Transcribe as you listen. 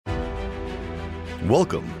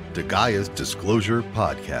Welcome to Gaia's Disclosure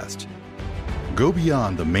Podcast. Go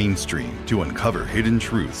beyond the mainstream to uncover hidden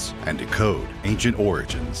truths and decode ancient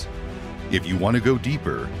origins. If you want to go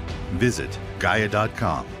deeper, visit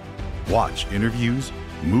Gaia.com. Watch interviews,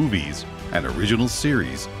 movies, and original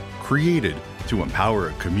series created to empower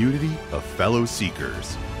a community of fellow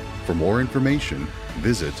seekers. For more information,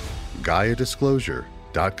 visit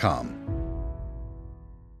GaiaDisclosure.com.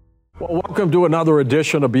 Well, welcome to another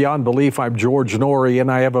edition of Beyond Belief. I'm George Norrie,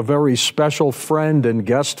 and I have a very special friend and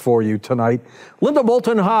guest for you tonight, Linda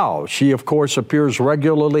Moulton Howe. She, of course, appears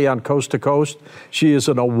regularly on Coast to Coast. She is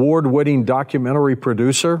an award-winning documentary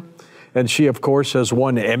producer, and she, of course, has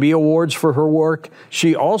won Emmy Awards for her work.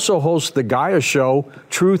 She also hosts the Gaia show,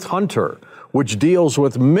 Truth Hunter, which deals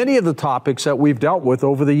with many of the topics that we've dealt with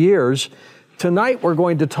over the years. Tonight, we're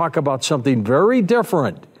going to talk about something very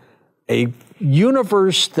different, a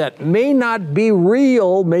universe that may not be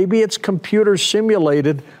real. Maybe it's computer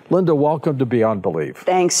simulated. Linda, welcome to Beyond Belief.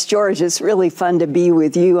 Thanks, George. It's really fun to be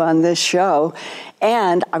with you on this show.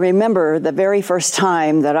 And I remember the very first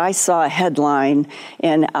time that I saw a headline,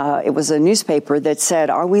 and it was a newspaper that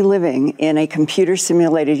said, "Are we living in a computer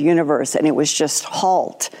simulated universe?" And it was just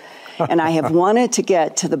halt. And I have wanted to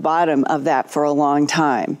get to the bottom of that for a long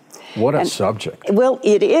time. What a subject. Well,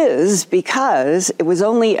 it is, because it was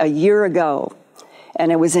only a year ago,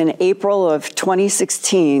 and it was in April of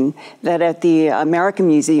 2016, that at the American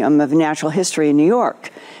Museum of Natural History in New York,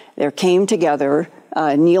 there came together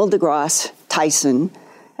Neil deGrasse Tyson,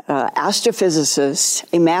 astrophysicist,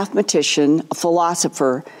 a mathematician, a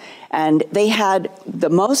philosopher, and they had the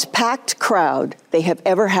most packed crowd they have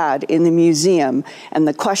ever had in the museum. And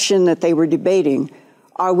the question that they were debating: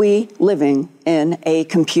 are we living in a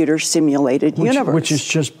computer simulated universe? Which is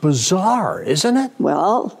just bizarre, isn't it?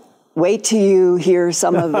 Well, wait till you hear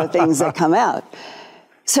some of the things that come out.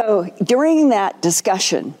 So during that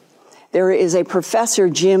discussion, there is a professor,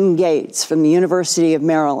 Jim Gates, from the University of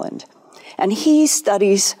Maryland, and he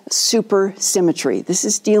studies supersymmetry. This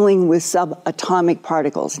is dealing with subatomic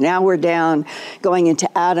particles. Now we're going into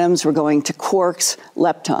atoms, we're going to quarks,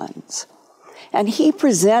 leptons. And he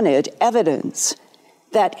presented evidence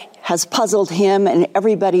that has puzzled him and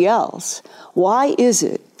everybody else. Why is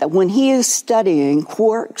it that when he is studying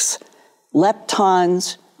quarks,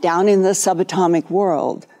 leptons down in the subatomic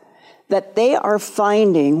world, that they are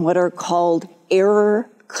finding what are called error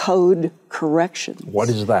code corrections? What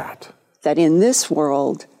is that? That in this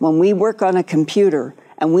world, when we work on a computer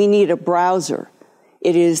and we need a browser,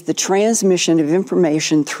 it is the transmission of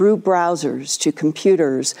information through browsers to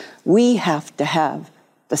computers. We have to have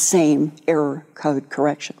the same error code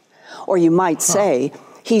correction. Or you might say,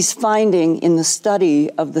 he's finding in the study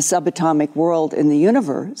of the subatomic world in the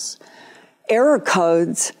universe, error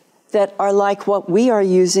codes that are like what we are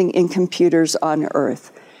using in computers on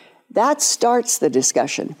Earth. That starts the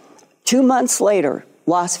discussion. 2 months later,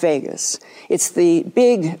 Las Vegas. It's the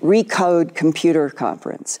big Recode Computer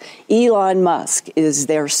Conference. Elon Musk is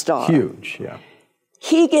their star. Huge, yeah.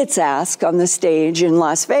 He gets asked on the stage in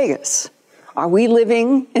Las Vegas, are we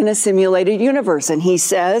living in a simulated universe? And he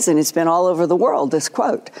says, and it's been all over the world, this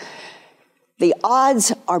quote, "The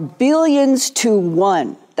odds are billions to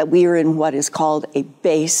 1 that we are in what is called a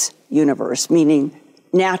base universe," meaning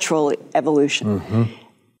natural evolution. Mm-hmm.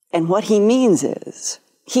 And what he means is,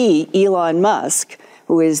 he, Elon Musk,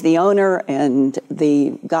 who is the owner and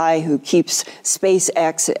the guy who keeps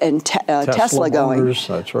SpaceX and Tesla going. Motors,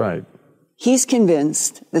 that's right. He's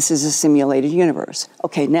convinced this is a simulated universe.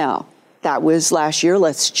 Okay, now, that was last year.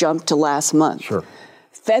 Let's jump to last month. Sure.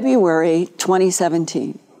 February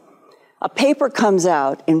 2017. A paper comes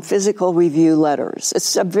out in Physical Review Letters.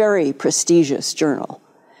 It's a very prestigious journal.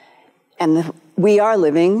 And we are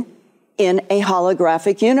living in a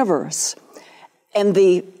holographic universe. And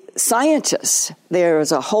the scientists,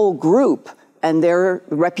 there's a whole group, and their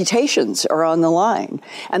reputations are on the line.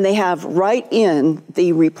 And they have right in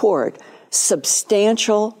the report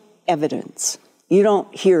substantial evidence. You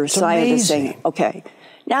don't hear scientists saying, okay,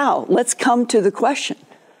 now let's come to the question.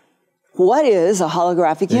 What is a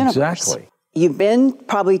holographic universe? Exactly. You've been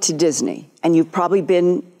probably to Disney, and you've probably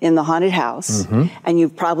been in the haunted house, and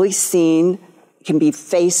you've probably seen, it can be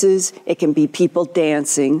faces, it can be people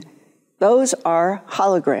dancing. Those are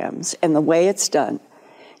holograms, and the way it's done,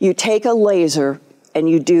 you take a laser and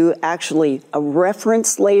you do actually a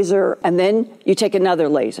reference laser, and then you take another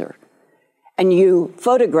laser, and you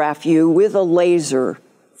photograph you with a laser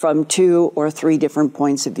from 2 or 3 different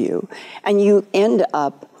points of view, and you end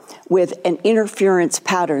up with an interference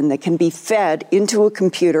pattern that can be fed into a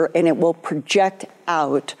computer, and it will project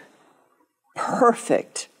out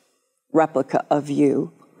perfect replica of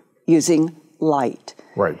you using light.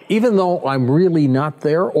 Right. Even though I'm really not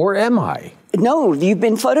there, or am I? No, you've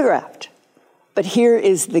been photographed. But here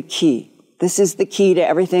is the key. This is the key to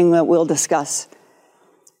everything that we'll discuss.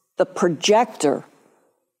 The projector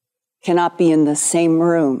cannot be in the same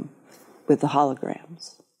room with the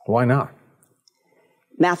holograms. Why not?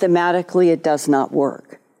 Mathematically, it does not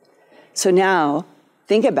work. So now,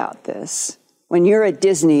 think about this. When you're at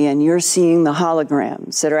Disney and you're seeing the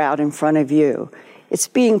holograms that are out in front of you, it's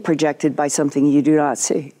being projected by something you do not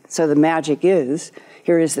see. So the magic is,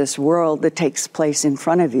 here is this world that takes place in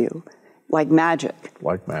front of you, like magic.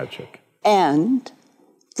 Like magic. And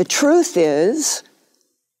the truth is,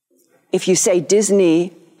 if you say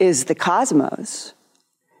Disney is the cosmos,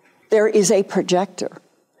 there is a projector.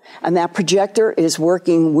 And that projector is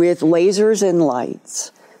working with lasers and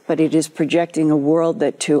lights, but it is projecting a world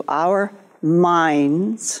that to our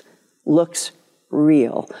minds looks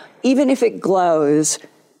real. Even if it glows,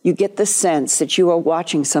 you get the sense that you are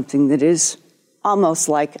watching something that is almost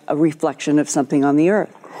like a reflection of something on the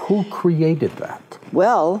earth. Who created that?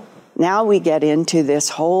 Well, now we get into this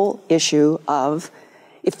whole issue of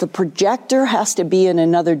if the projector has to be in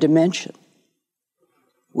another dimension,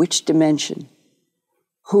 which dimension?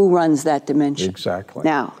 Who runs that dimension? Exactly.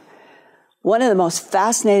 Now, one of the most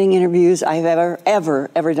fascinating interviews I've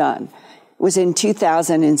ever done was in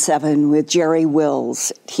 2007 with Jerry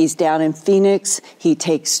Wills. He's down in Phoenix. He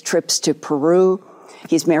takes trips to Peru.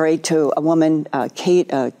 He's married to a woman,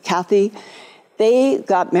 Kathy. They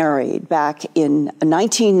got married back in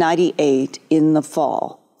 1998 in the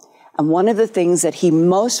fall. And one of the things that he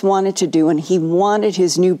most wanted to do, and he wanted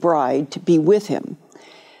his new bride to be with him,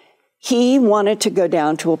 he wanted to go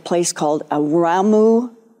down to a place called Aramu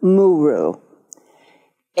Muru,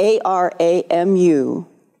 Aramumuru,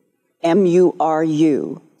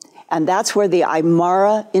 and that's where the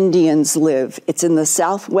Aymara Indians live. It's in the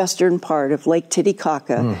southwestern part of Lake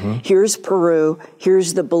Titicaca. Mm-hmm. Here's Peru,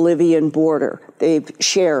 here's the Bolivian border. They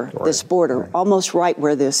share this border, almost right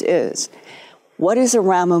where this is. What is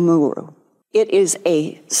Aramumuru? It is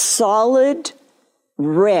a solid,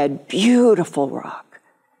 red, beautiful rock,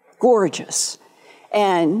 gorgeous,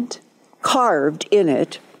 and carved in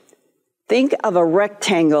it, think of a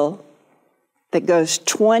rectangle that goes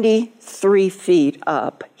 23 feet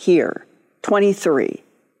up here, 23.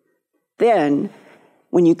 Then,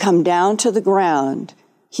 when you come down to the ground,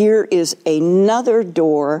 here is another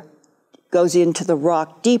door, goes into the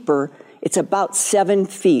rock deeper. It's about 7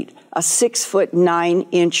 feet. A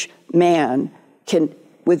 6'9" man can,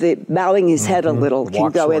 with it bowing his head a little,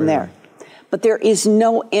 can go in there. But there is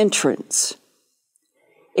no entrance.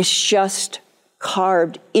 It's just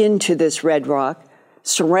carved into this red rock,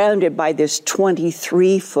 surrounded by this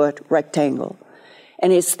 23-foot rectangle.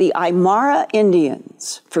 And it's the Aymara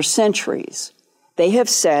Indians, for centuries, they have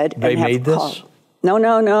said... They made this?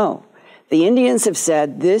 No. The Indians have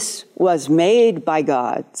said this was made by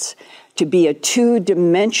gods to be a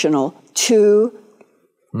two-dimensional,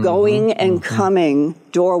 going and coming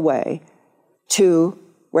doorway to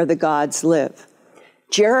where the gods live.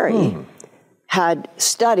 Jerry had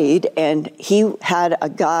studied, and he had a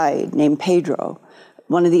guide named Pedro,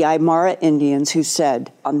 one of the Aymara Indians, who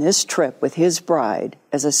said on this trip with his bride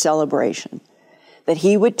as a celebration that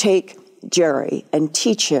he would take Jerry and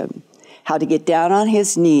teach him how to get down on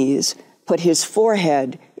his knees, put his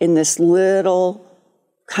forehead in this little,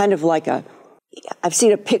 kind of like I've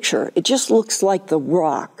seen a picture. It just looks like the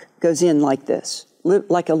rock goes in like this,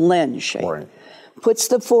 like a lens shape. Right. Puts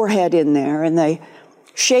the forehead in there, and the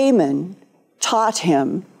shaman taught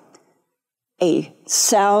him a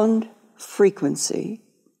sound frequency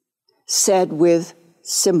said with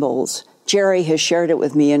symbols. Jerry has shared it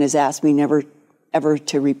with me and has asked me never, ever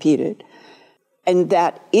to repeat it. And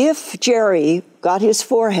that if Jerry got his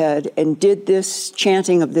forehead and did this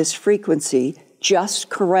chanting of this frequency just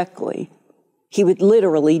correctly, he would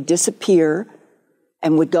literally disappear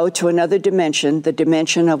and would go to another dimension, the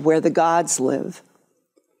dimension of where the gods live,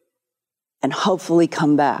 and hopefully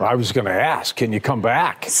come back. I was going to ask, can you come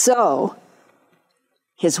back? So,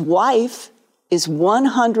 his wife is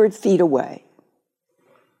 100 feet away.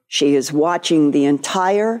 She is watching the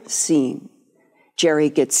entire scene. Jerry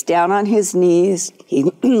gets down on his knees. He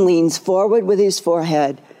leans forward with his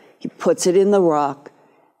forehead. He puts it in the rock.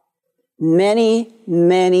 Many,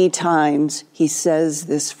 many times he says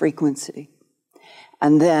this frequency.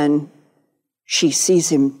 And then she sees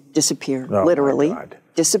him disappear, literally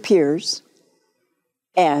disappears.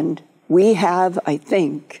 And we have, I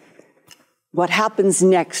think, what happens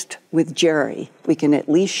next with Jerry, we can at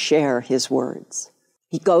least share his words.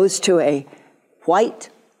 He goes to a white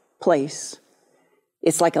place.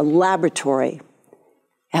 It's like a laboratory.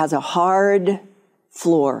 has a hard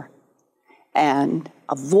floor, and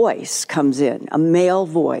a voice comes in, a male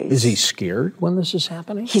voice. Is he scared when this is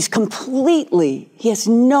happening? He has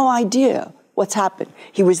no idea what's happened.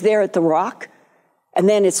 He was there at the rock, and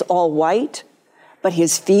then it's all white, but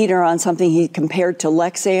his feet are on something he compared to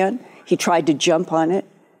Lexan. He tried to jump on it,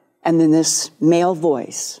 and then this male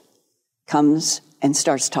voice comes and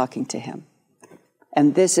starts talking to him.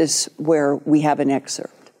 And this is where we have an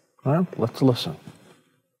excerpt. Well, let's listen.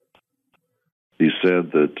 He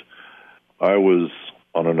said that I was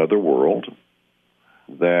on another world,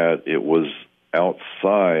 that it was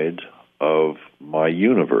outside of my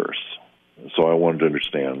universe. So I wanted to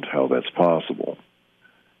understand how that's possible.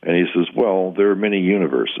 And he says, well, there are many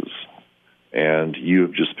universes, and you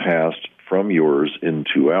have just passed from yours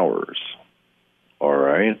into ours. All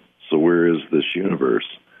right, so where is this universe?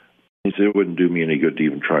 He said, it wouldn't do me any good to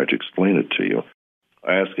even try to explain it to you.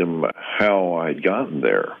 I asked him how I'd gotten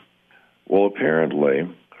there. Well, apparently,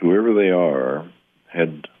 whoever they are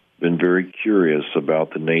had been very curious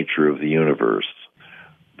about the nature of the universe.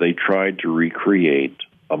 They tried to recreate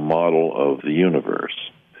a model of the universe.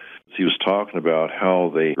 He was talking about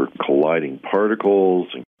how they were colliding particles,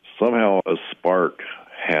 and somehow a spark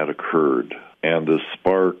had occurred, and the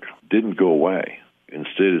spark didn't go away.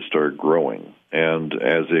 Instead, it started growing, and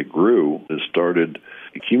as it grew, it started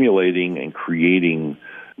accumulating and creating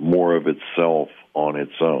more of itself on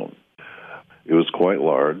its own. It was quite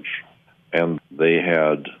large, and they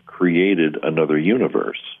had created another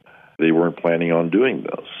universe. They weren't planning on doing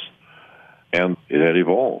this, and it had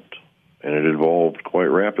evolved, and it evolved quite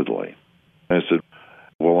rapidly. And I said,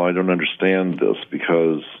 well, I don't understand this,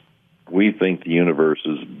 because we think the universe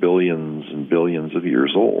is billions and billions of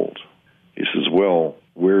years old. He says, well,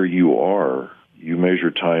 where you are, you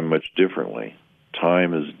measure time much differently.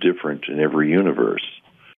 Time is different in every universe.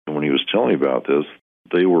 And when he was telling me about this,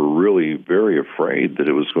 they were really very afraid that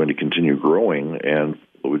it was going to continue growing and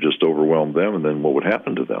it would just overwhelm them, and then what would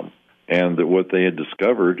happen to them? And that what they had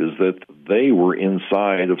discovered is that they were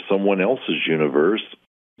inside of someone else's universe,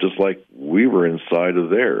 just like we were inside of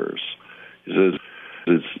theirs. He says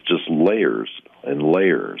it's just layers and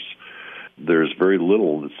layers. There's very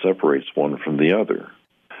little that separates one from the other.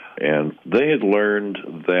 And they had learned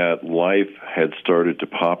that life had started to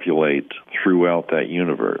populate throughout that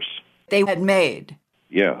universe. They had made.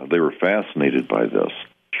 Yeah, they were fascinated by this,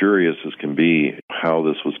 curious as can be how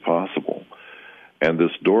this was possible. And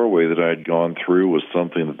this doorway that I had gone through was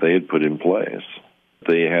something that they had put in place.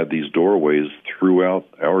 They had these doorways throughout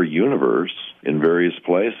our universe in various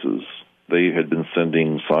places. They had been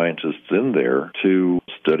sending scientists in there to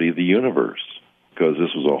study the universe, because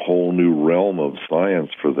this was a whole new realm of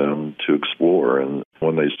science for them to explore. And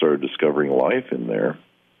when they started discovering life in there,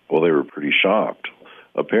 well, they were pretty shocked.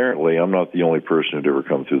 Apparently, I'm not the only person who'd ever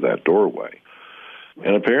come through that doorway.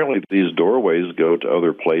 And apparently, these doorways go to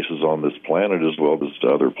other places on this planet as well as to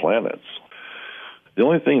other planets. The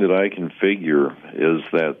only thing that I can figure is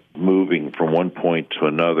that moving from one point to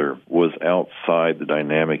another was outside the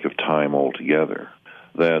dynamic of time altogether.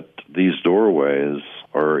 That these doorways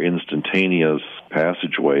are instantaneous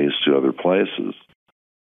passageways to other places.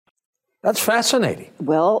 That's fascinating.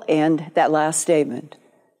 Well, and that last statement,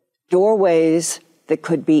 doorways that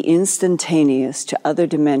could be instantaneous to other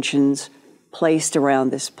dimensions placed around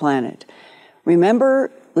this planet.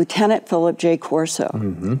 Remember Lieutenant Philip J.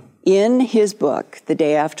 Corso in his book, The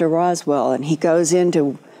Day After Roswell, and he goes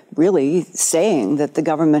into really saying that the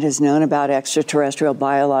government has known about extraterrestrial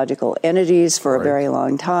biological entities for a very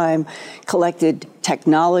long time, collected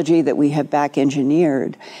technology that we have back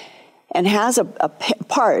engineered, and has a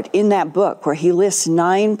part in that book where he lists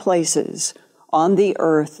 9 places on the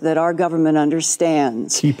Earth that our government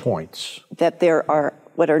understands. Key points. That there are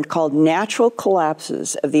what are called natural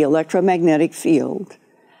collapses of the electromagnetic field,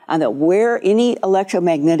 and that where any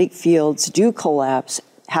electromagnetic fields do collapse,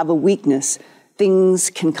 have a weakness, things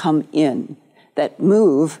can come in that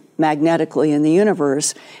move magnetically in the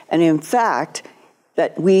universe. And in fact,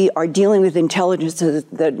 that we are dealing with intelligences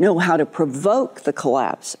that know how to provoke the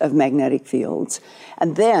collapse of magnetic fields.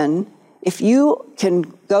 And then, if you can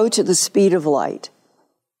go to the speed of light,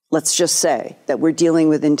 let's just say that we're dealing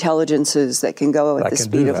with intelligences that can go at the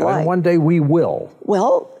speed of light. And one day we will.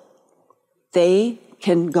 Well, they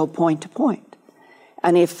can go point to point.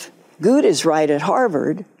 And if Good is right at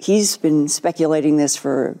Harvard, he's been speculating this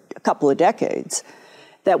for a couple of decades,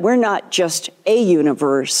 that we're not just a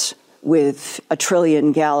universe with a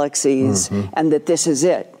trillion galaxies and that this is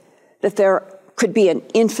it, that there could be an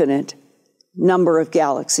infinite number of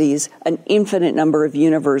galaxies, an infinite number of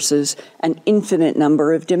universes, an infinite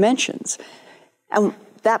number of dimensions. And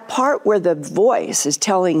that part where the voice is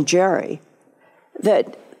telling Jerry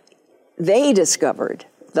that they discovered,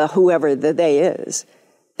 whoever the they is,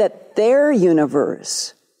 that their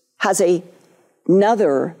universe has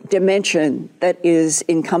another dimension that is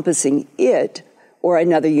encompassing it, or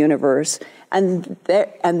another universe, and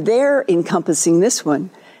they're encompassing this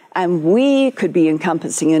one, and we could be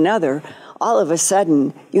encompassing another. All of a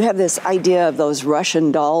sudden, you have this idea of those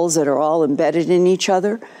Russian dolls that are all embedded in each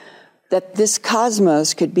other, that this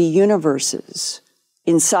cosmos could be universes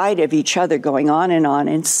inside of each other going on,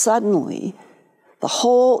 and suddenly the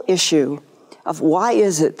whole issue of why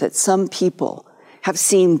is it that some people have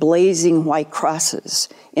seen blazing white crosses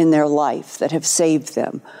in their life that have saved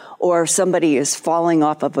them, or somebody is falling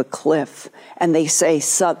off of a cliff and they say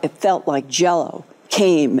it felt like Jell-O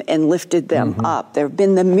came and lifted them up. There have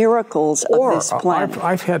been the miracles of this planet.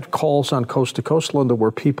 I've had calls on Coast to Coast, Linda,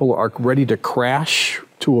 where people are ready to crash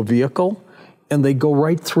to a vehicle and they go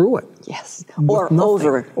right through it. Yes, or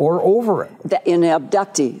over it. Or over it. In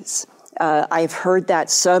abductees. I've heard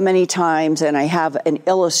that so many times, and I have an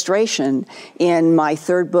illustration in my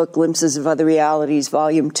third book, Glimpses of Other Realities,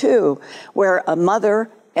 Volume 2, where a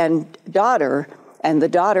mother and daughter, and the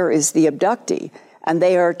daughter is the abductee, and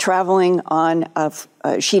they are traveling on,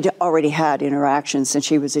 she'd already had interactions since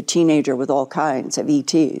she was a teenager with all kinds of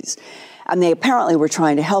ETs. And they apparently were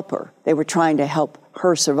trying to help her. They were trying to help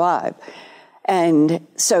her survive. And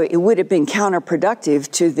so it would have been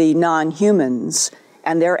counterproductive to the non-humans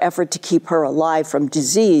and their effort to keep her alive from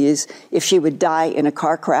disease if she would die in a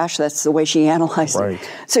car crash. That's the way she analyzed it.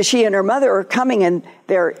 So she and her mother are coming, and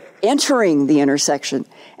they're entering the intersection,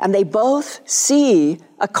 and they both see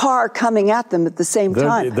a car coming at them at the same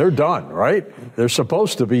time. They're done, right? They're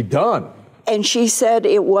supposed to be done. And she said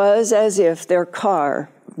it was as if their car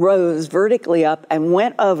rose vertically up and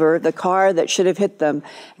went over the car that should have hit them,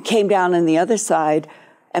 came down on the other side,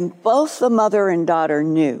 and both the mother and daughter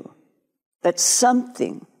knew that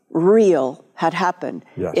something real had happened.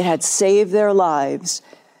 Yes. It had saved their lives.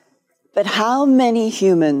 But how many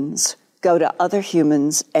humans go to other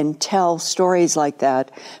humans and tell stories like that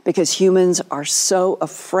because humans are so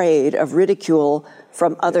afraid of ridicule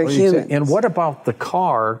from other humans? And what about the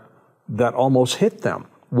car that almost hit them?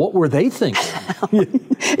 What were they thinking?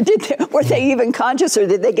 Were they even conscious, or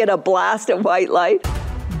did they get a blast of white light?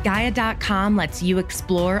 Gaia.com lets you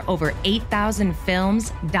explore over 8,000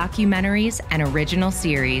 films, documentaries, and original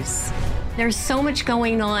series. There's so much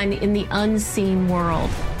going on in the unseen world.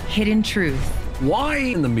 Hidden truth. Why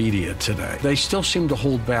in the media today, they still seem to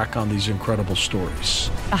hold back on these incredible stories?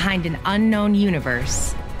 Behind an unknown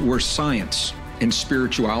universe. Where science and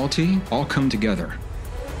spirituality all come together.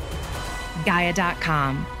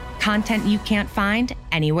 Gaia.com. Content you can't find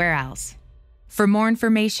anywhere else. For more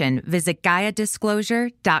information, visit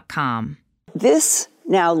GaiaDisclosure.com. This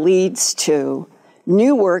now leads to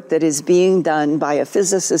new work that is being done by a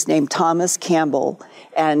physicist named Thomas Campbell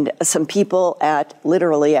and some people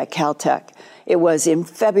literally at Caltech. It was in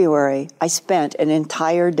February, I spent an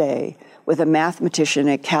entire day with a mathematician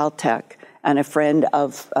at Caltech and a friend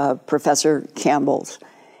of Professor Campbell's.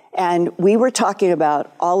 And we were talking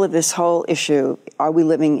about all of this whole issue, are we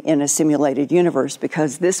living in a simulated universe?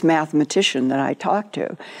 Because this mathematician that I talked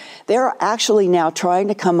to, they're actually now trying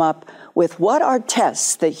to come up with what are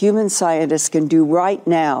tests that human scientists can do right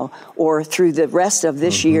now or through the rest of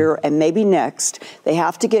this year and maybe next. They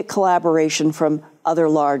have to get collaboration from other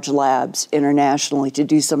large labs internationally to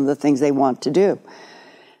do some of the things they want to do.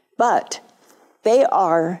 But they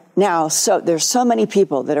are now, there's so many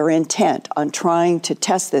people that are intent on trying to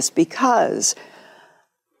test this, because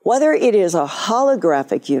whether it is a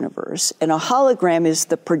holographic universe, and a hologram is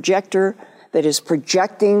the projector that is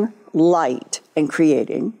projecting light and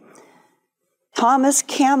creating, Thomas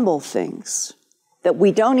Campbell thinks that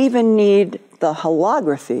we don't even need the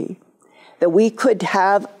holography, that we could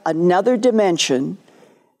have another dimension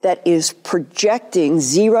that is projecting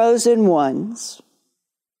zeros and ones,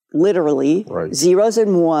 literally, zeros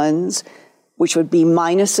and ones, which would be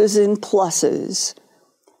minuses and pluses,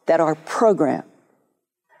 that are programmed,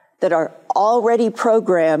 that are already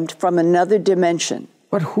programmed from another dimension.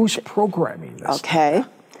 But who's programming this? Okay.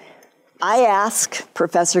 I asked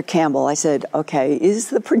Professor Campbell, I said, okay, is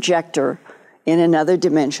the projector in another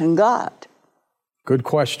dimension God? Good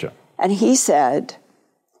question. And he said,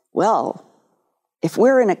 well, if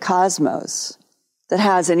we're in a cosmos that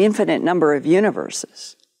has an infinite number of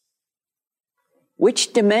universes,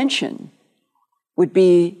 which dimension would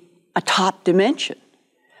be a top dimension?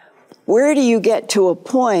 Where do you get to a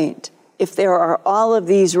point if there are all of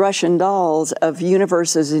these Russian dolls of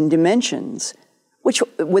universes and dimensions? Which,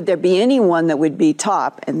 would there be anyone that would be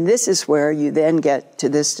top? And this is where you then get to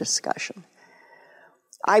this discussion.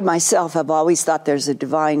 I myself have always thought there's a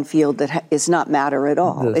divine field that is not matter at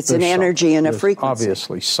all. It's an energy and a frequency.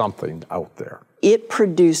 Obviously something out there. It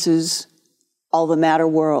produces all the matter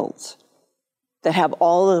worlds that have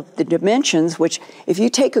all of the dimensions, which if you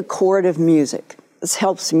take a chord of music, this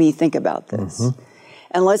helps me think about this.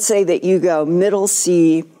 And let's say that you go middle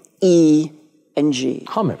C, E, and G.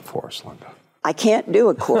 Hum it for us, Linda. I can't do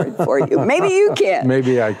a chord for you. Maybe you can.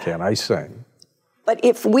 Maybe I can. I sing. But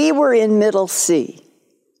if we were in middle C,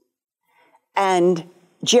 and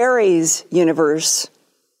Jerry's universe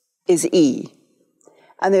is E,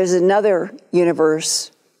 and there's another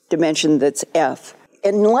universe dimension that's F,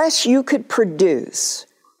 unless you could produce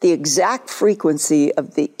the exact frequency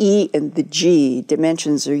of the E and the G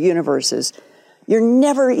dimensions or universes, you're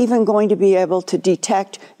never even going to be able to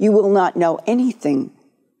detect. You will not know anything.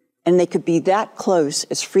 And they could be that close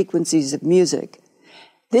as frequencies of music.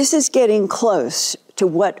 This is getting close to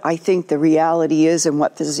what I think the reality is and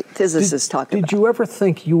what physicists talk about. Did you ever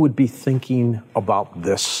think you would be thinking about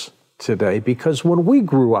this today? Because when we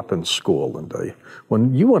grew up in school, Linda,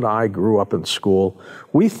 when you and I grew up in school,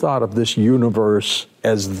 we thought of this universe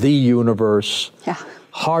as the universe. Yeah.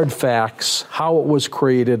 Hard facts, how it was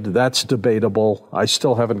created, that's debatable. I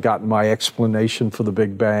still haven't gotten my explanation for the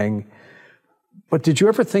Big Bang. But did you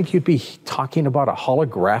ever think you'd be talking about a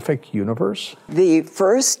holographic universe? The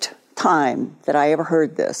first time that I ever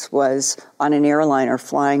heard this was on an airliner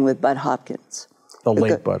flying with Bud Hopkins. The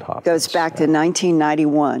late Bud Hopkins. Goes back to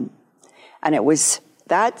 1991. And it was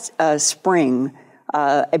that spring,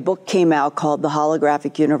 a book came out called The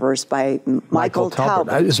Holographic Universe by Michael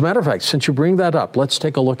Talbot. As a matter of fact, since you bring that up, let's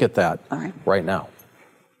take a look at that right now.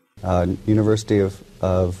 University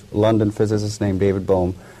of London physicist named David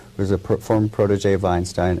Bohm, who was a former protege of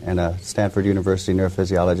Einstein, and a Stanford University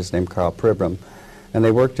neurophysiologist named Carl Pribram. And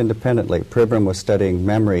they worked independently. Pribram was studying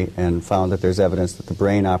memory and found that there's evidence that the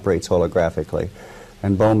brain operates holographically.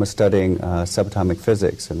 And Bohm was studying subatomic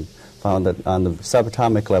physics and found that on the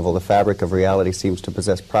subatomic level, the fabric of reality seems to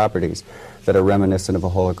possess properties that are reminiscent of a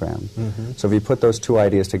hologram. So if you put those two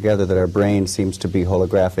ideas together, that our brain seems to be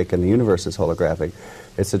holographic and the universe is holographic,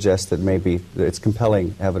 it suggests that maybe it's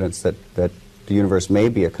compelling evidence that the universe may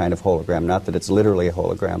be a kind of hologram, not that it's literally a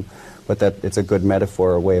hologram, but that it's a good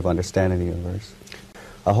metaphor or way of understanding the universe.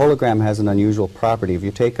 A hologram has an unusual property. If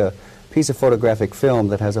you take a piece of photographic film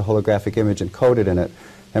that has a holographic image encoded in it,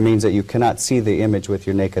 that means that you cannot see the image with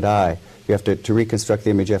your naked eye. You have to reconstruct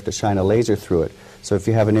the image, you have to shine a laser through it. So if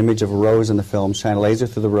you have an image of a rose in the film, shine a laser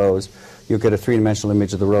through the rose, you'll get a three-dimensional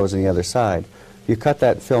image of the rose on the other side. You cut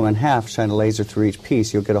that film in half, shine a laser through each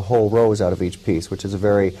piece, you'll get a whole rose out of each piece, which is a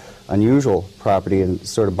very unusual property and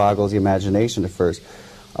sort of boggles the imagination at first.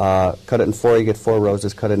 Cut it in 4, you get 4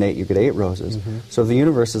 roses. Cut it in 8, you get 8 roses. So if the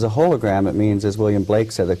universe is a hologram, it means, as William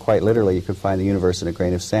Blake said, that quite literally you can find the universe in a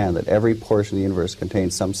grain of sand, that every portion of the universe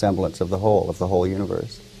contains some semblance of the whole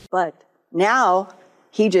universe. But now,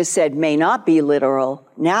 he just said may not be literal.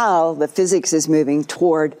 Now the physics is moving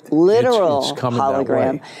toward literal it's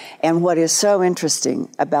hologram. And what is so interesting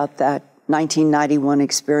about that 1991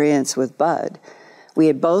 experience with Bud, we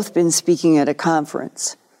had both been speaking at a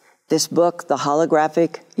conference. This book, The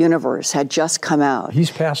Holographic Universe, had just come out.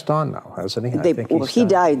 He's passed on now, hasn't he? He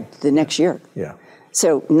died the next year. Yeah.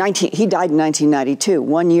 So he died in 1992,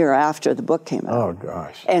 1 year after the book came out. Oh,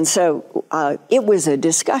 gosh. And so it was a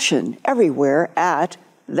discussion everywhere at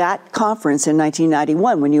that conference in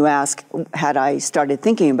 1991. When you ask, had I started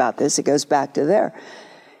thinking about this, it goes back to there.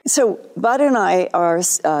 So Bud and I are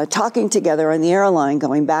talking together on the airline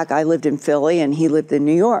going back. I lived in Philly and he lived in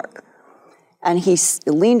New York. And he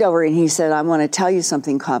leaned over and he said, I want to tell you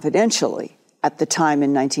something confidentially at the time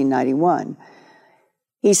in 1991.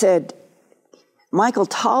 He said, Michael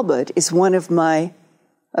Talbot is one of my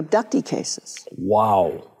abductee cases.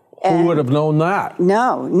 Wow. Who would have known that?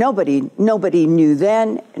 No, nobody knew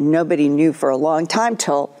then. Nobody knew for a long time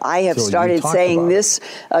till I have started saying this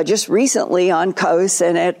just recently on COAS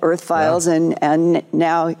and at Earth Files and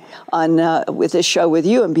now on with this show with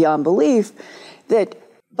you and Beyond Belief, that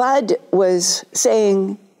Bud was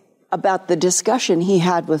saying about the discussion he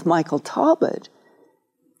had with Michael Talbot,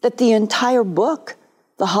 that the entire book,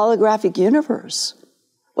 The Holographic Universe,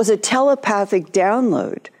 was a telepathic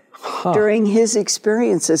download during his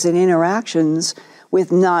experiences and interactions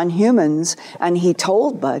with non-humans. And he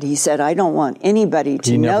told Bud, he said, I don't want anybody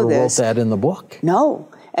to know this. He never wrote that in the book. No.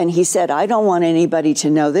 And he said, I don't want anybody to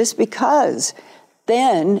know this because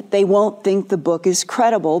then they won't think the book is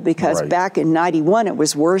credible, because back in 91, it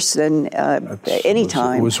was worse than any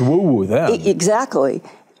time. It was woo-woo then. Exactly.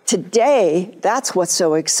 Today, that's what's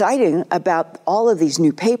so exciting about all of these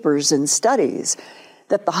new papers and studies,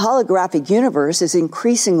 that the holographic universe is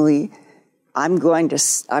increasingly, I'm going to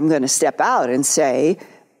step out and say,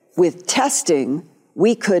 with testing,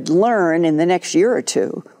 we could learn in the next year or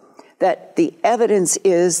two that the evidence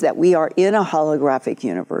is that we are in a holographic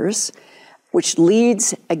universe, which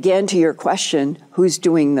leads again to your question, who's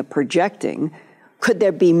doing the projecting? Could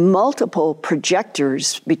there be multiple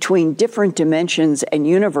projectors between different dimensions and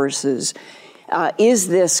universes? Is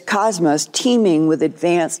this cosmos teeming with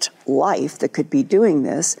advanced life that could be doing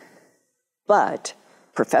this? But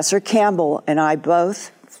Professor Campbell and I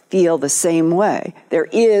both feel the same way. There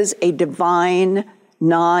is a divine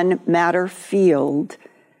non-matter field,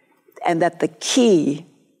 and that the key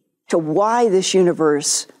to why this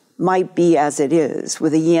universe might be as it is,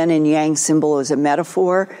 with a yin and yang symbol as a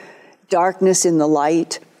metaphor, darkness in the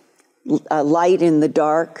light, light in the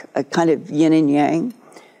dark, a kind of yin and yang,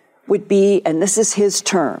 would be, and this is his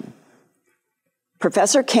term,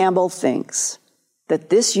 Professor Campbell thinks that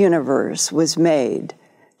this universe was made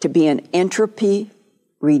to be an entropy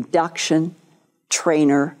reduction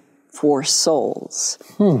trainer for souls.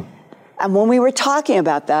 And when we were talking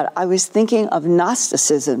about that, I was thinking of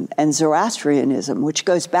Gnosticism and Zoroastrianism, which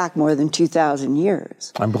goes back more than 2,000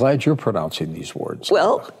 years. I'm glad you're pronouncing these words.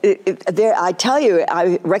 Well, I tell you,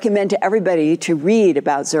 I recommend to everybody to read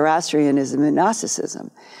about Zoroastrianism and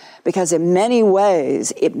Gnosticism, because in many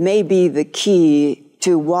ways, it may be the key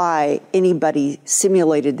to why anybody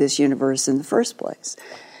simulated this universe in the first place.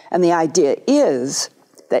 And the idea is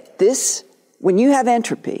that this, when you have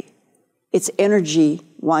entropy, it's energy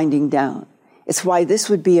winding down. It's why this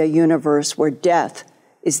would be a universe where death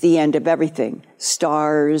is the end of everything.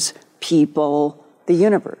 Stars, people, the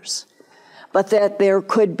universe. But that there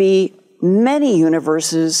could be many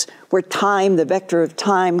universes where time, the vector of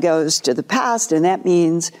time, goes to the past, and that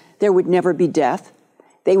means there would never be death.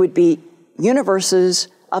 They would be universes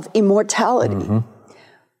of immortality.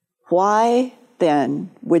 Why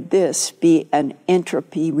then would this be an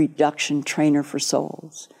entropy reduction trainer for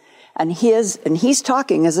souls? And he's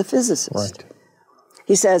talking as a physicist. Right.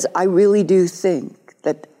 He says, I really do think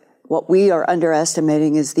that what we are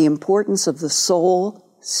underestimating is the importance of the soul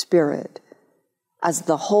spirit as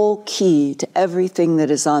the whole key to everything that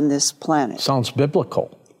is on this planet. Sounds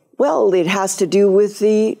biblical. Well, it has to do with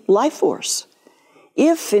the life force.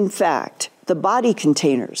 If, in fact, the body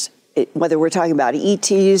containers, whether we're talking about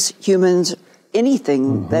ETs, humans,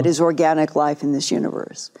 anything that is organic life in this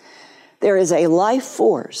universe, there is a life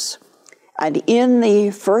force. And in the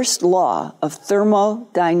first law of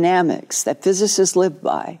thermodynamics that physicists live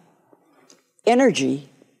by, energy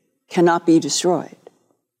cannot be destroyed.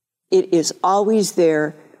 It is always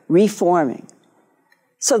there reforming.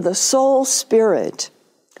 So the soul spirit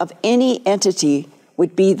of any entity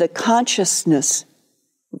would be the consciousness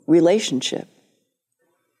relationship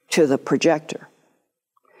to the projector.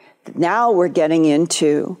 Now we're getting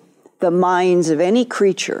into the minds of any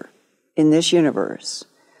creature in this universe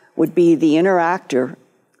would be the interactor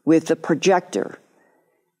with the projector,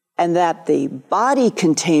 and that the body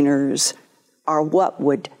containers are what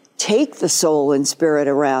would take the soul and spirit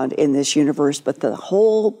around in this universe. But the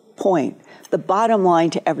whole point, the bottom line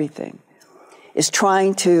to everything, is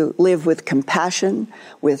trying to live with compassion,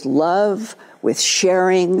 with love, with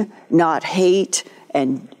sharing, not hate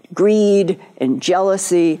and greed and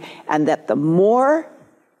jealousy, and that the more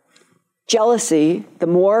jealousy, the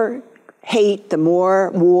more hate, the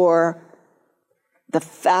more war, the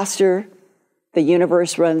faster the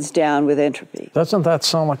universe runs down with entropy. Doesn't that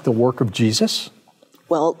sound like the work of Jesus?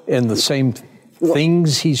 Well, and the same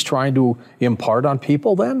things he's trying to impart on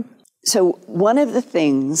people then? So one of the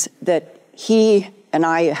things that he and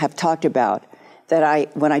I have talked about,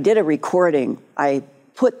 that when I did a recording, I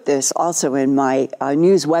put this also in my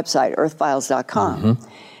news website, earthfiles.com,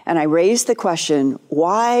 and I raised the question,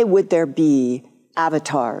 why would there be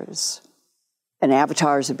avatars? And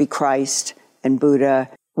avatars would be Christ and Buddha.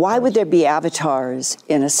 Why would there be avatars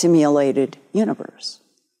in a simulated universe?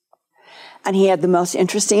 And he had the most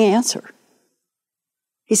interesting answer.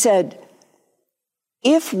 He said,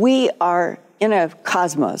 if we are in a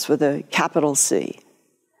cosmos with a capital C,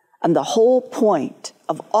 and the whole point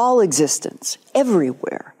of all existence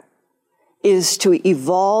everywhere is to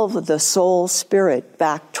evolve the soul spirit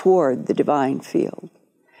back toward the divine field,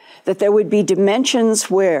 that there would be dimensions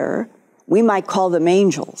where we might call them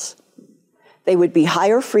angels. They would be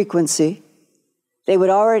higher frequency. They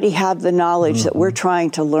would already have the knowledge that we're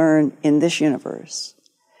trying to learn in this universe.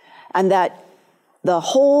 And that the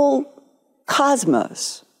whole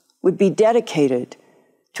cosmos would be dedicated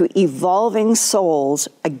to evolving souls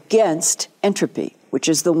against entropy. which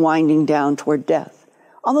is the winding down toward death.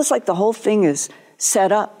 Almost like the whole thing is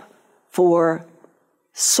set up for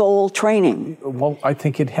soul training. Well, I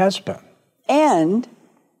think it has been. And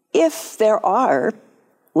if there are,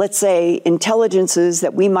 let's say, intelligences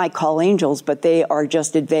that we might call angels, but they are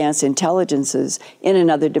just advanced intelligences in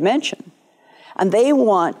another dimension, and they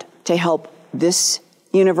want to help this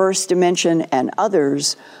universe dimension and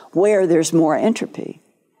others where there's more entropy,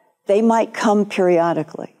 they might come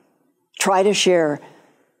periodically, try to share,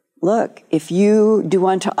 look, if you do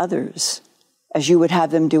unto others as you would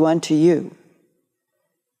have them do unto you,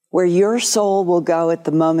 where your soul will go at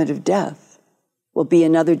the moment of death will be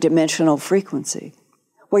another dimensional frequency,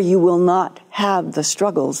 where you will not have the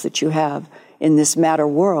struggles that you have in this matter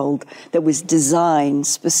world that was designed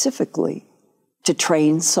specifically to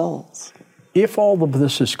train souls. If all of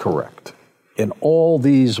this is correct, and all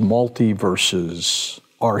these multiverses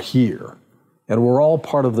are here, and we're all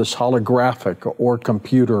part of this holographic or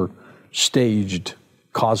computer staged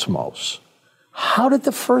cosmos, how did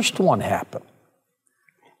the first one happen?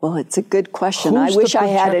 Well, it's a good question. Who's I wish the I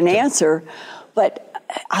had an projector? answer, but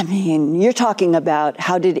I mean, you're talking about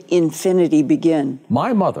how did infinity begin?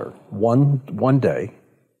 My mother, one day,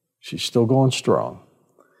 she's still going strong.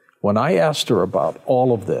 When I asked her about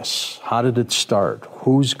all of this, how did it start?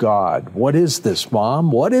 Who's God? What is this,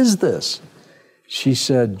 Mom? What is this? She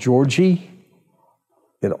said, Georgie,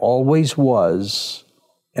 it always was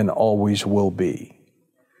and always will be.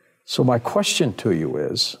 So my question to you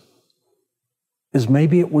is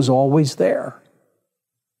maybe it was always there.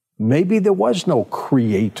 Maybe there was no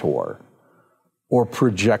creator or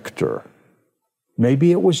projector.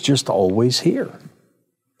 Maybe it was just always here.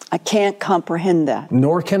 I can't comprehend that.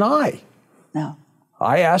 Nor can I. No.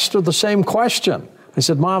 I asked her the same question. I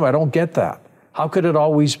said, Mom, I don't get that. How could it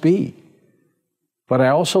always be? But I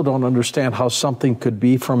also don't understand how something could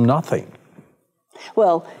be from nothing.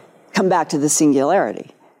 Well, come back to the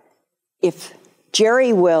singularity. If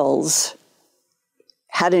Jerry Wells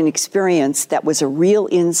had an experience that was a real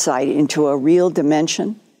insight into a real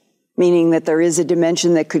dimension, meaning that there is a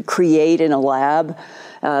dimension that could create in a lab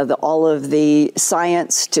all of the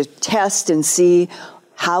science to test and see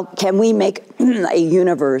how can we make a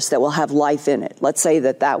universe that will have life in it. Let's say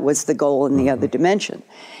that was the goal in the other dimension.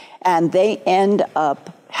 And they end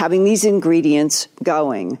up having these ingredients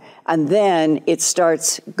going, and then it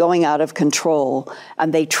starts going out of control,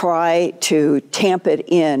 and they try to tamp it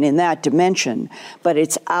in that dimension, but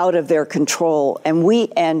it's out of their control, and we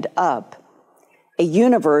end up a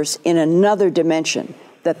universe in another dimension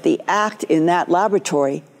that the act in that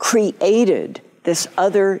laboratory created this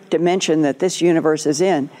other dimension that this universe is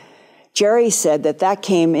in. Jerry said that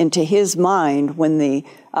came into his mind when the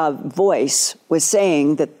voice was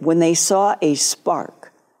saying that when they saw a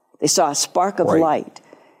spark of light,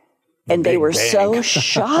 and they were so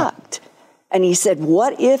shocked. And he said,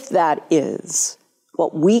 what if that is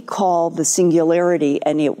what we call the singularity,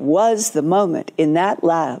 and it was the moment in that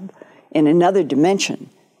lab in another dimension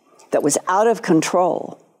that was out of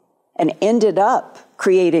control and ended up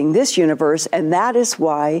creating this universe, and that is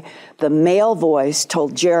why the male voice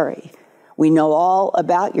told Jerry, we know all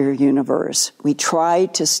about your universe. We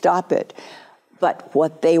tried to stop it. But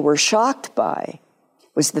what they were shocked by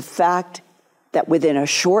was the fact that within a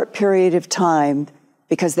short period of time,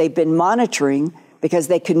 because they've been monitoring, because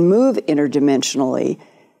they can move interdimensionally,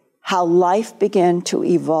 how life began to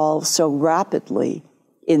evolve so rapidly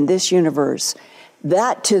in this universe.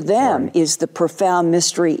 That to them is the profound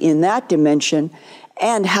mystery in that dimension,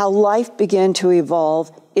 and how life began to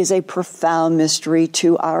evolve is a profound mystery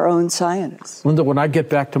to our own scientists. Linda, when I get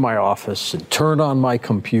back to my office and turn on my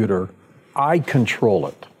computer, I control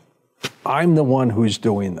it. I'm the one who's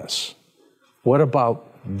doing this. What about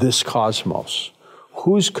this cosmos?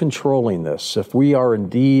 Who's controlling this? If we are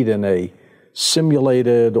indeed in a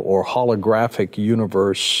simulated or holographic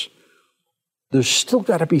universe, there's still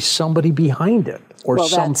got to be somebody behind it or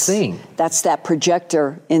something. That's that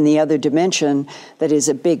projector in the other dimension that is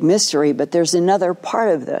a big mystery, but there's another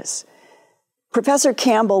part of this. Professor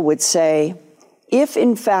Campbell would say, if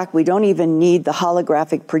in fact we don't even need the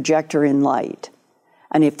holographic projector in light,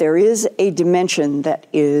 and if there is a dimension that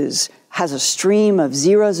has a stream of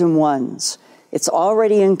zeros and ones, it's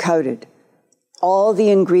already encoded. All the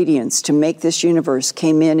ingredients to make this universe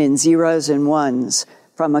came in zeros and ones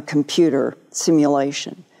from a computer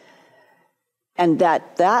simulation. And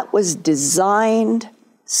that was designed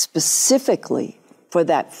specifically for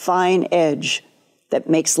that fine edge that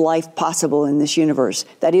makes life possible in this universe.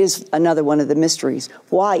 That is another one of the mysteries.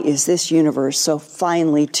 Why is this universe so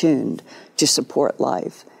finely tuned to support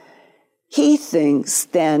life? He thinks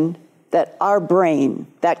then that our brain,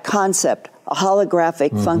 that concept, a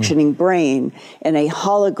holographic functioning brain in a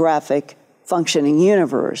holographic functioning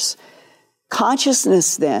universe.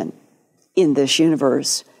 Consciousness then in this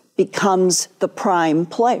universe becomes the prime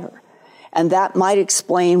player. And that might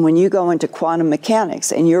explain when you go into quantum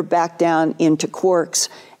mechanics and you're back down into quarks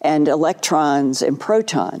and electrons and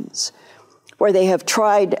protons, where they have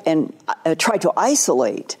tried to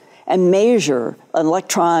isolate and measure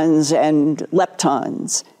electrons and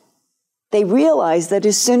leptons. They realize that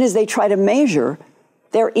as soon as they try to measure,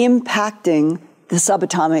 they're impacting the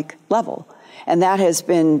subatomic level. And that has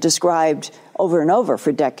been described over and over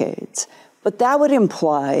for decades. But that would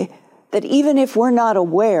imply that even if we're not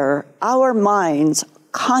aware, our minds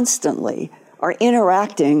constantly are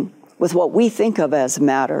interacting with what we think of as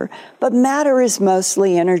matter, but matter is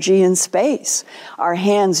mostly energy in space. Our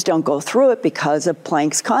hands don't go through it because of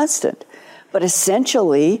Planck's constant. But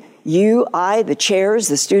essentially, you, I, the chairs,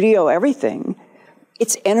 the studio, everything,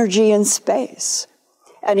 it's energy in space.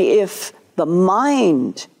 And if the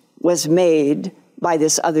mind was made by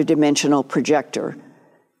this other dimensional projector,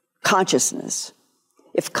 consciousness,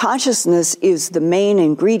 if consciousness is the main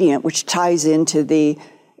ingredient which ties into the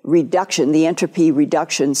reduction, the entropy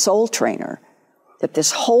reduction soul trainer, that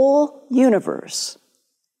this whole universe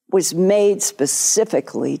was made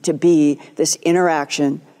specifically to be this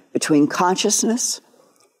interaction between consciousness,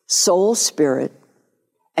 soul, spirit,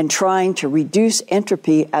 and trying to reduce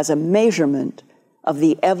entropy as a measurement of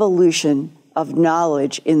the evolution of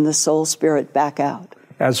knowledge in the soul spirit back out.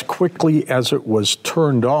 As quickly as it was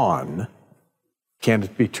turned on, can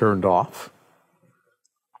it be turned off?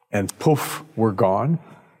 And poof, we're gone?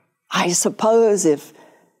 I suppose if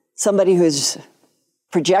somebody who's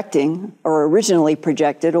projecting or originally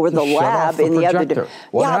projected, or the lab in the other...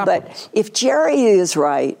 What happens? But if Jerry is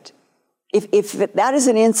right, if that is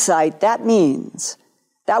an insight, that means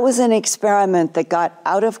that was an experiment that got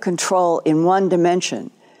out of control in one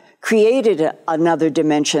dimension, created another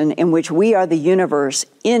dimension in which we are the universe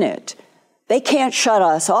in it. They can't shut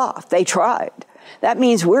us off. They tried. That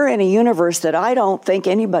means we're in a universe that I don't think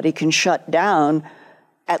anybody can shut down,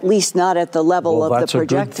 at least not at the level of the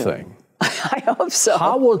projector. That's a good thing. I hope so.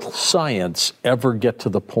 How will science ever get to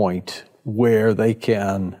the point where they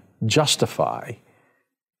can justify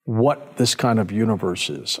what this kind of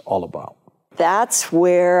universe is all about? That's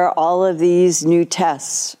where all of these new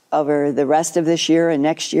tests over the rest of this year and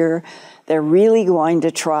next year, they're really going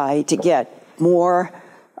to try to get more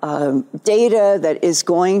data that is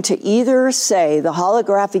going to either say the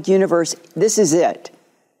holographic universe, this is it.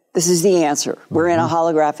 This is the answer. We're in a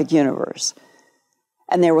holographic universe.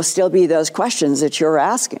 And there will still be those questions that you're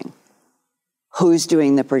asking. Who's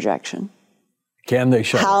doing the projection? Can they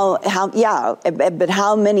show? But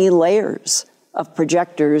how many layers of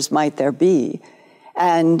projectors might there be?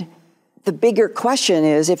 And the bigger question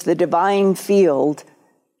is, if the divine field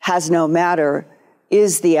has no matter,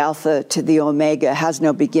 is the alpha to the omega, has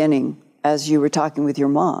no beginning, as you were talking with your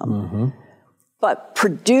mom, but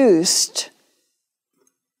produced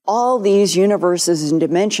all these universes and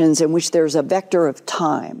dimensions in which there's a vector of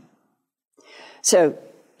time. So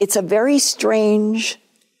it's a very strange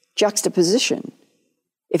juxtaposition.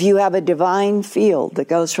 If you have a divine field that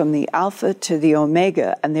goes from the alpha to the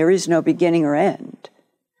omega and there is no beginning or end,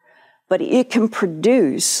 but it can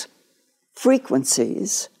produce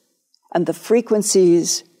frequencies, and the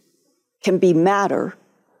frequencies can be matter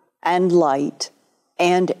and light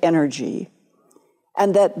and energy,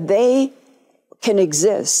 and that they can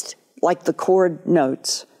exist like the chord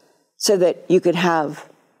notes, so that you could have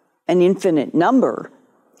an infinite number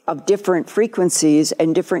of different frequencies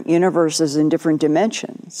and different universes and different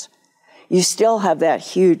dimensions. You still have that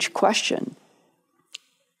huge question.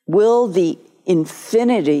 Will the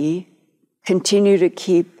infinity continue to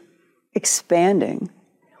keep expanding?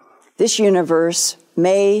 This universe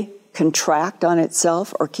may contract on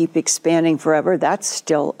itself or keep expanding forever. That's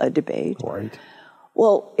still a debate. Right.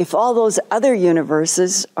 Well, if all those other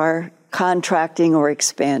universes are contracting or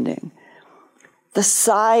expanding, the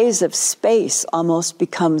size of space almost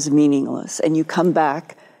becomes meaningless, and you come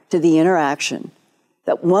back to the interaction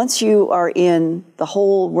that once you are in the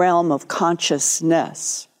whole realm of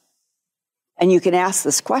consciousness, and you can ask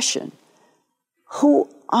this question, who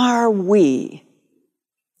are we?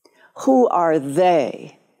 Who are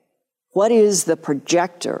they? What is the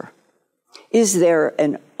projector? Is there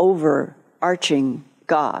an overarching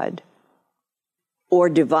God or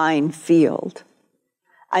divine field?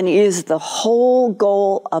 And is the whole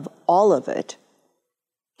goal of all of it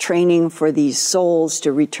training for these souls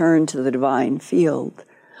to return to the divine field?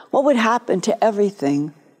 What would happen to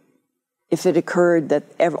everything if it occurred that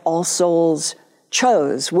all souls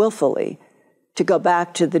chose willfully to go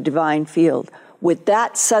back to the divine field. Would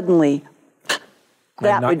that suddenly,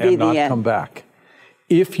 that would be the end. Come back.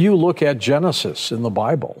 If you look at Genesis in the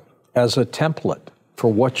Bible as a template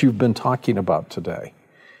for what you've been talking about today,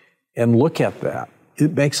 and look at that,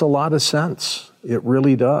 it makes a lot of sense. It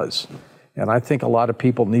really does. And I think a lot of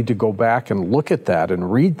people need to go back and look at that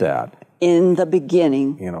and read that. In the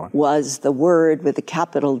beginning was the Word with a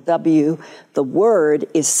capital W. The Word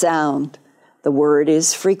is sound. The Word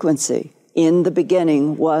is frequency. In the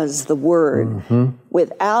beginning was the Word. Mm-hmm.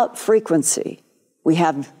 Without frequency, we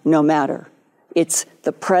have no matter. It's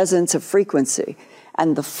the presence of frequency.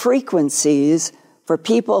 And the frequencies, for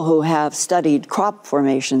people who have studied crop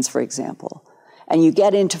formations, for example, and you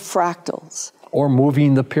get into fractals. Or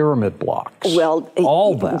moving the pyramid blocks. Well,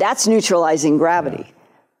 all that. That's neutralizing gravity. Yeah.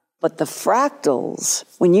 But the fractals,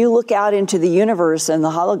 when you look out into the universe and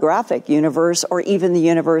the holographic universe, or even the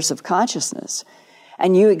universe of consciousness,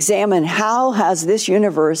 and you examine how has this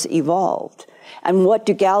universe evolved, and what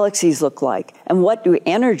do galaxies look like, and what do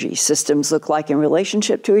energy systems look like in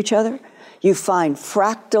relationship to each other, you find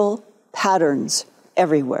fractal patterns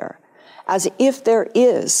everywhere, as if there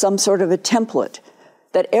is some sort of a template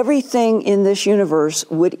that everything in this universe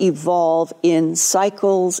would evolve in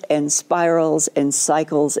cycles and spirals and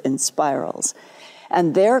cycles and spirals.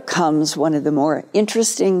 And there comes one of the more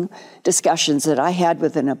interesting discussions that I had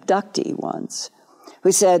with an abductee once,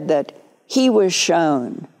 who said that he was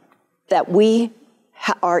shown that we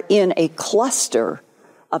are in a cluster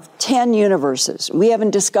of 10 universes. We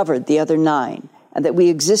haven't discovered the other 9, and that we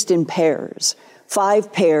exist in pairs,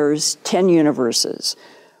 5 pairs, 10 universes.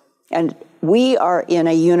 And we are in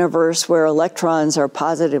a universe where electrons are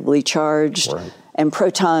positively charged, right, and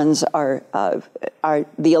protons are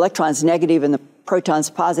the electrons negative and the protons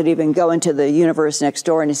positive, and go into the universe next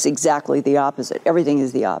door, and it's exactly the opposite. Everything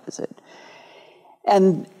is the opposite.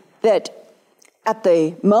 And that at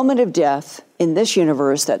the moment of death in this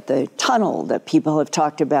universe, that the tunnel that people have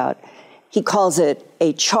talked about, he calls it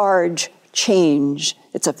a charge change.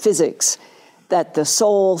 It's a physics that the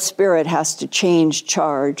soul spirit has to change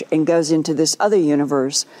charge and goes into this other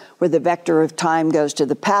universe where the vector of time goes to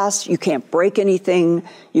the past. You can't break anything.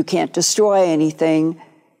 You can't destroy anything.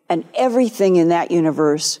 And everything in that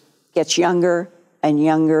universe gets younger and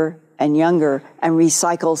younger and younger and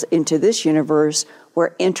recycles into this universe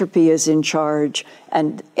where entropy is in charge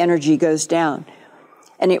and energy goes down.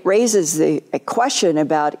 And it raises a question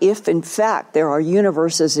about if, in fact, there are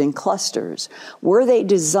universes in clusters. Were they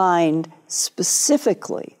designed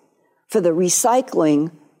specifically for the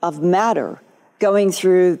recycling of matter going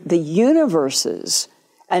through the universes,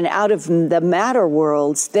 and out of the matter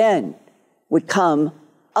worlds then would come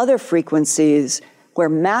other frequencies where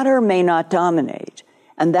matter may not dominate,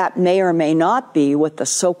 and that may or may not be what the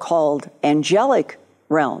so-called angelic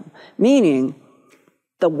realm, meaning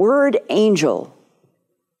the word angel,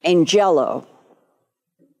 angelo,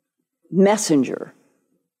 messenger.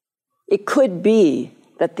 It could be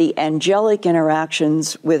that the angelic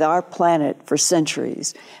interactions with our planet for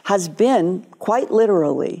centuries has been quite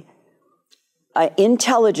literally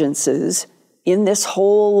intelligences in this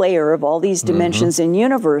whole layer of all these dimensions and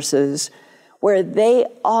universes where they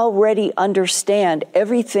already understand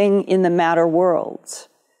everything in the matter worlds.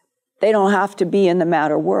 They don't have to be in the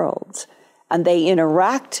matter worlds. And they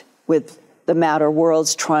interact with the matter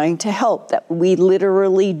worlds trying to help. That we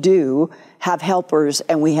literally do have helpers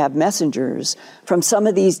and we have messengers from some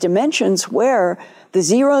of these dimensions where the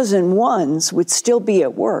zeros and ones would still be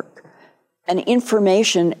at work, and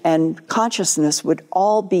information and consciousness would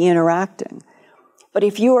all be interacting. But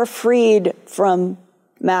if you are freed from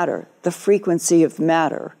matter, the frequency of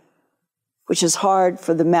matter, which is hard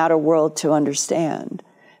for the matter world to understand,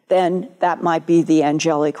 then that might be the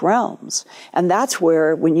angelic realms. And that's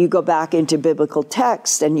where, when you go back into biblical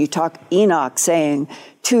text and you talk Enoch saying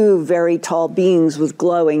 2 very tall beings with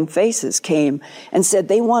glowing faces came and said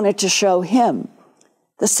they wanted to show him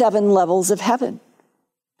the 7 levels of heaven.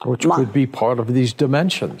 Which could be part of these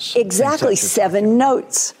dimensions. Exactly, 7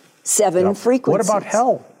 notes, 7 frequencies. What about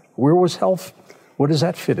hell? Where was hell? What does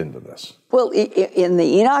that fit into this? Well, in the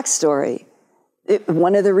Enoch story,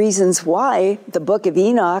 one of the reasons why the book of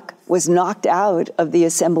Enoch was knocked out of the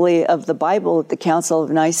assembly of the Bible at the Council of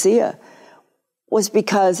Nicaea was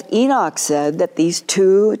because Enoch said that these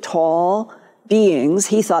 2 tall beings,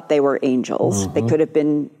 he thought they were angels. They could have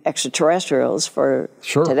been extraterrestrials for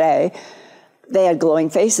today. They had glowing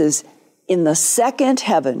faces. In the second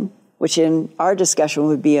heaven, which in our discussion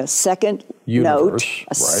would be a second note,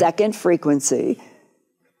 a second frequency,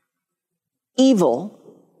 evil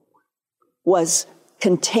was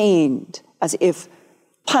contained, as if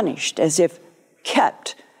punished, as if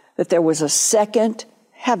kept. that there was a second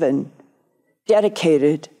heaven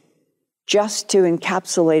dedicated just to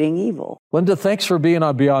encapsulating evil. Linda, thanks for being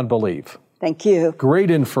on Beyond Belief. Thank you.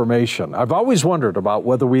 Great information. I've always wondered about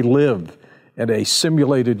whether we live in a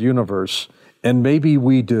simulated universe, and maybe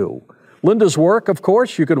we do. Linda's work, of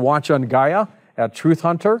course, you can watch on Gaia at Truth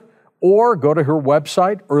Hunter, or go to her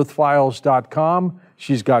website, earthfiles.com.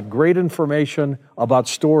 She's got great information about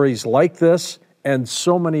stories like this and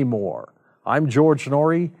so many more. I'm George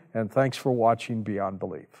Norrie, and thanks for watching Beyond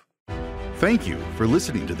Belief. Thank you for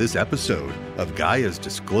listening to this episode of Gaia's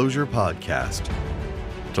Disclosure Podcast.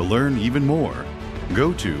 To learn even more,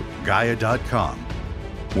 go to Gaia.com,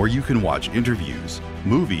 where you can watch interviews,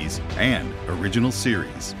 movies, and original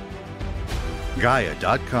series.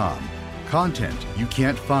 Gaia.com, content you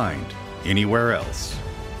can't find anywhere else.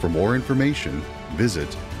 For more information,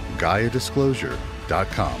 visit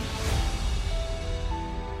GaiaDisclosure.com.